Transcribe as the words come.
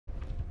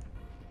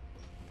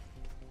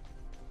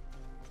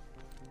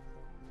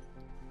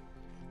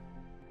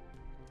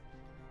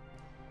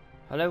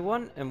Hello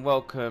everyone and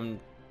welcome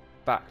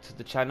back to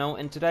the channel,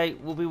 and today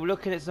we'll be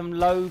looking at some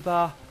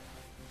Loba.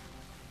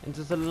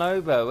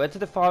 We're to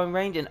the firing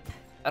range, and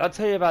I'll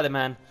tell you about it,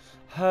 man.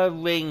 Her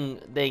ring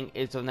thing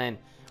is on end.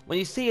 When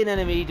you see an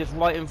enemy just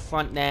right in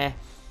front there,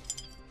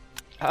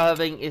 her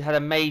ring it had a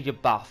major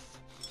buff.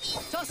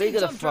 Bigger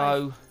the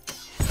throw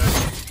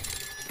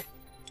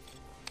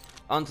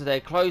onto their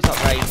close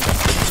up range,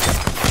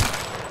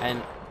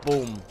 and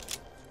boom.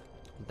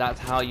 That's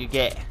how you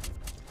get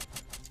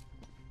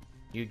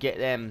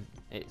them.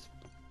 It's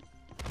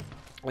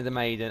with the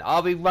maiden.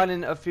 I'll be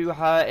running a few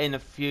her in a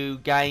few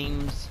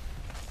games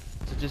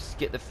to just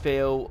get the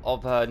feel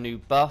of her new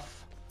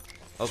buff.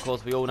 Of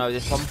course, we all know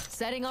this one.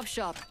 Setting up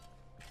shop.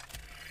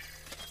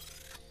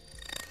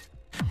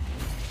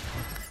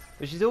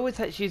 But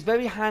she's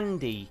very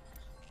handy.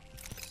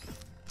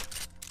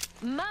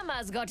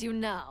 Mama's got you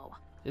now.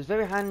 It's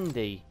very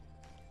handy.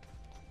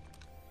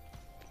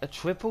 A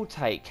triple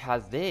take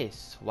has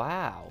this.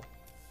 Wow.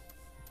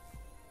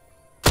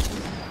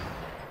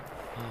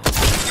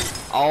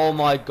 Oh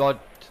my god,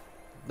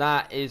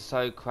 that is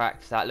so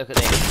cracked. That look at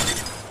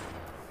this.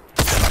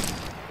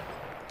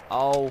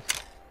 Oh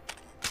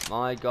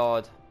my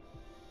god,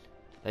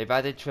 they've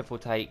added triple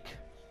take.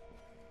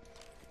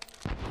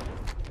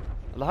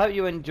 Well, I hope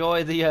you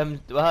enjoy the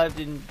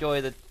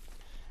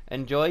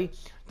enjoy.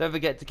 Don't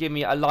forget to give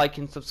me a like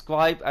and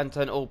subscribe, and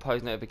turn all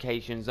post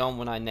notifications on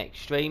when I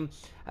next stream.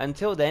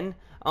 Until then,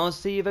 I'll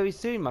see you very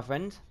soon, my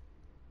friend.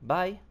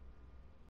 Bye.